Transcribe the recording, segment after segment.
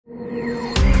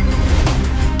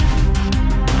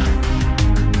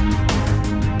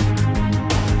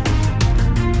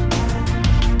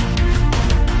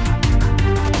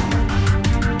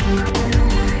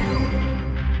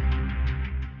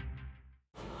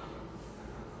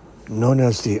Known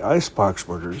as the Icebox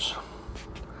Murders,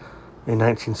 in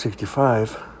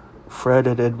 1965, Fred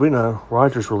and Edwina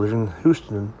Rogers were living in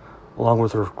Houston along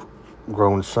with their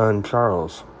grown son,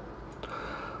 Charles.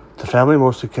 The family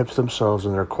mostly kept to themselves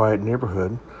in their quiet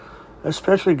neighborhood,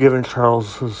 especially given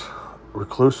Charles's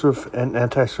reclusive and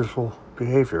antisocial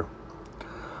behavior.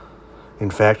 In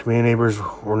fact, many neighbors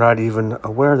were not even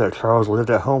aware that Charles lived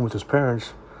at home with his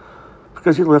parents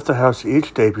because he left the house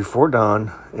each day before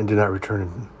dawn and did not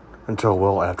return until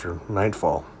well after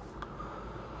nightfall.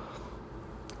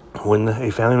 When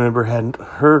a family member hadn't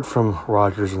heard from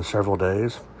Rogers in several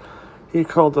days, he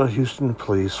called the Houston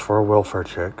police for a welfare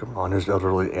check on his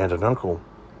elderly aunt and uncle.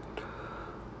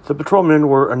 The patrolmen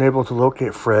were unable to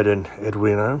locate Fred and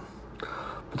Edwina,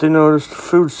 but they noticed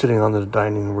food sitting on the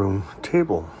dining room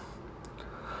table.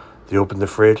 They opened the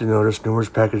fridge and noticed numerous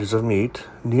packages of meat,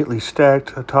 neatly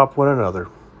stacked atop one another.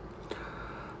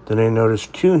 Then they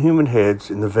noticed 2 human heads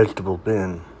in the vegetable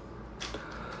bin.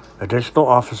 Additional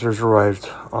officers arrived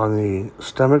on the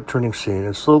stomach-turning scene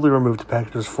and slowly removed the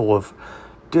packages full of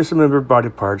dismembered body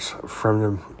parts from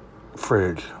the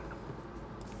fridge.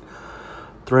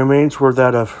 The remains were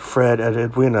that of Fred and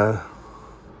Edwina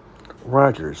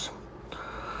Rogers.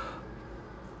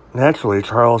 Naturally,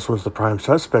 Charles was the prime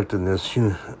suspect in this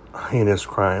heinous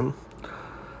crime.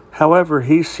 However,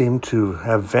 he seemed to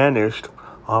have vanished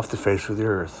off the face of the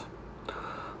earth.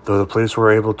 Though the police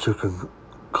were able to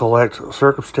collect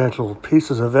circumstantial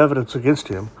pieces of evidence against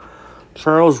him,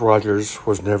 Charles Rogers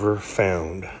was never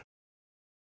found.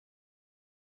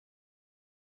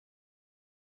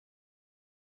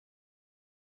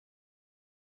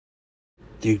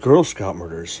 The Girl Scout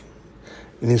murders.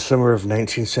 In the summer of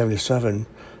 1977,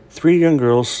 3 young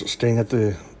girls staying at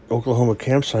the Oklahoma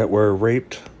campsite were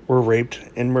raped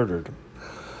and murdered.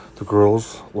 The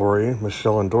girls, Lori,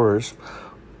 Michelle, and Doris,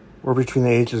 were between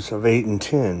the ages of 8 and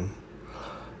 10.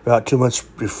 About 2 months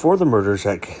before the murders,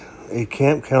 a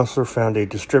camp counselor found a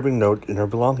disturbing note in her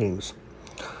belongings.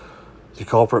 The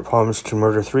culprit promised to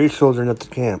murder 3 children at the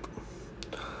camp.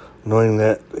 Knowing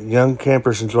that young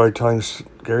campers enjoyed telling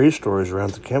scary stories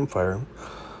around the campfire,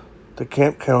 the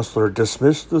camp counselor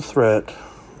dismissed the threat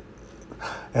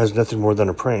as nothing more than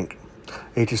a prank,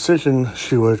 a decision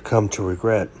she would come to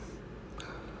regret.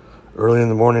 Early in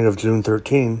the morning of June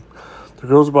 13, the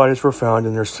girls' bodies were found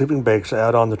in their sleeping bags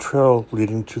out on the trail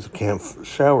leading to the camp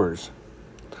showers.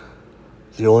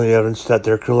 The only evidence that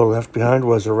their killer left behind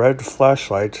was a red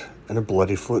flashlight and a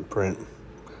bloody footprint.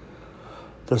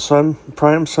 The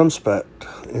prime suspect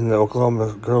in the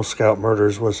Oklahoma Girl Scout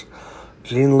murders was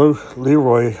Jean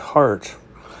Leroy Hart,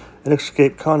 an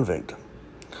escaped convict.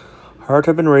 Hart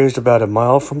had been raised about a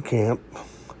mile from camp,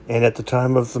 and at the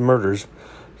time of the murders,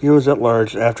 he was at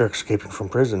large after escaping from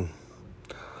prison,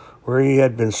 where he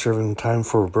had been serving time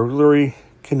for burglary,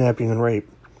 kidnapping, and rape.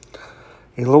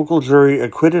 A local jury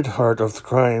acquitted Hart of the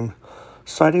crime,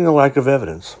 citing a lack of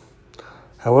evidence.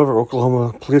 However,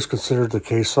 Oklahoma police considered the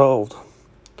case solved.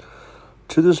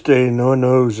 To this day, no one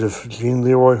knows if Jean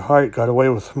Leroy Hart got away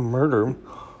with murder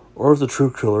or if the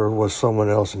true killer was someone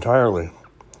else entirely.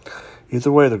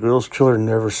 Either way, the girl's killer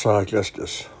never saw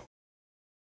justice.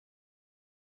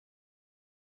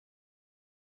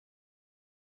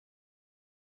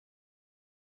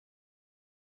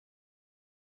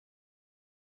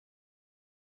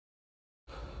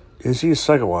 Izzy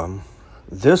Sagawa.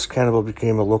 This cannibal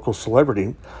became a local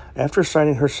celebrity after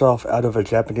signing herself out of a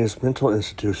Japanese mental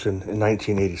institution in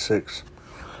 1986.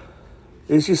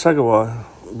 Izzy Sagawa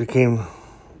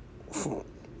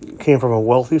came from a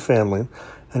wealthy family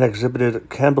and exhibited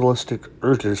cannibalistic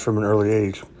urges from an early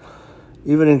age,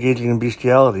 even engaging in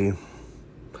bestiality.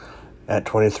 At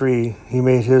 23, he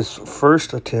made his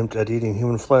first attempt at eating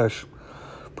human flesh,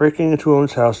 breaking into a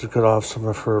woman's house to cut off some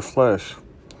of her flesh.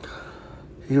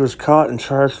 He was caught and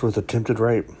charged with attempted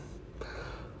rape.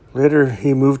 Later,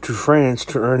 he moved to France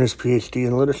to earn his PhD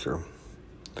in literature.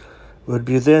 It would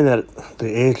be then, at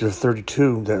the age of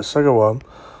 32, that Sagawa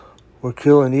would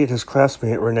kill and eat his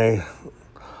classmate Renee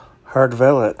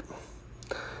Hardvalet.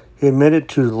 He admitted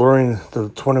to luring the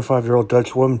 25-year-old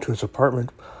Dutch woman to his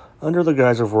apartment under the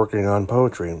guise of working on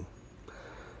poetry.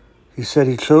 He said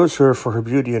he chose her for her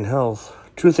beauty and health,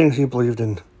 2 things he believed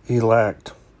in he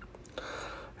lacked.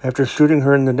 After shooting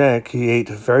her in the neck, he ate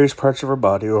various parts of her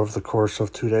body over the course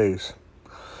of 2 days.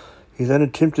 He then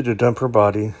attempted to dump her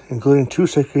body, including 2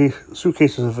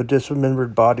 suitcases of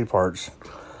dismembered body parts,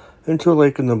 into a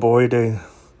lake in the Bois de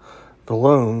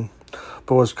Boulogne,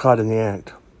 but was caught in the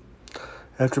act.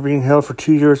 After being held for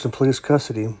 2 years in police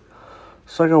custody,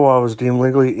 Sagawa was deemed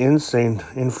legally insane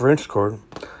in French court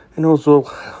and was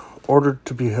ordered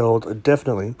to be held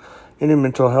indefinitely in a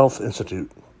mental health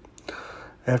institute.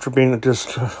 After being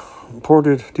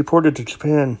deported to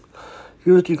Japan,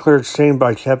 he was declared sane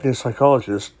by Japanese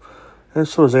psychologists, and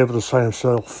so was able to sign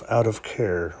himself out of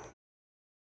care.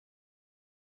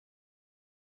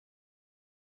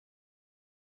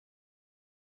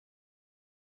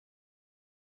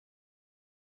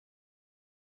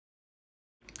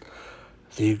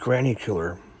 The Granny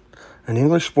Killer. An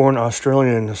English-born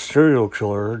Australian serial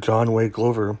killer, John Wayne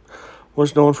Glover,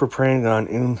 was known for preying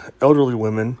on elderly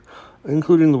women,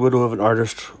 including the widow of an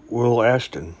artist, Will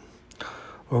Ashton.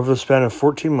 Over the span of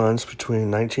 14 months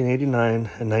between 1989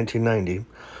 and 1990,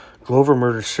 Glover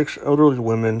murdered 6 elderly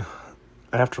women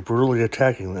after brutally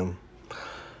attacking them.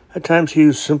 At times he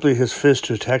used simply his fist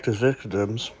to attack his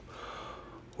victims.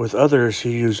 With others,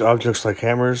 he used objects like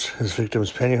hammers, his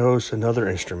victims' pantyhose, and other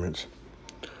instruments.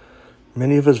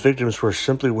 Many of his victims were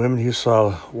simply women he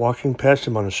saw walking past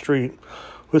him on the street,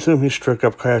 with whom he struck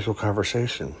up casual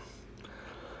conversation.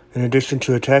 In addition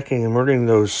to attacking and murdering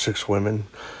those 6 women,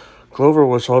 Glover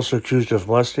was also accused of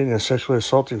molesting and sexually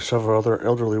assaulting several other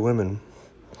elderly women.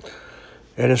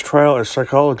 At his trial, a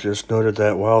psychologist noted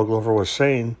that while Glover was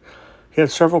sane, he had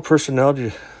severe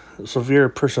personality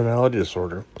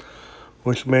disorder,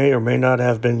 which may or may not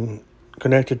have been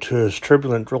connected to his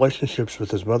turbulent relationships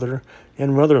with his mother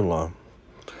and mother-in-law.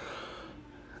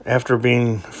 After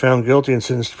being found guilty and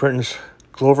sentenced to prison,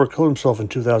 Glover killed himself in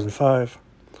 2005.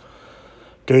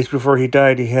 Days before he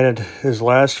died, he handed his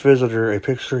last visitor a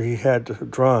picture he had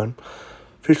drawn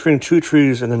featuring 2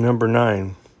 trees and the number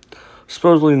 9.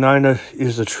 Supposedly 9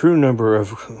 is the true number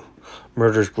of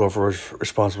murders Glover was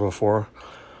responsible for,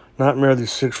 not merely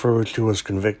 6 for which he was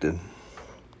convicted.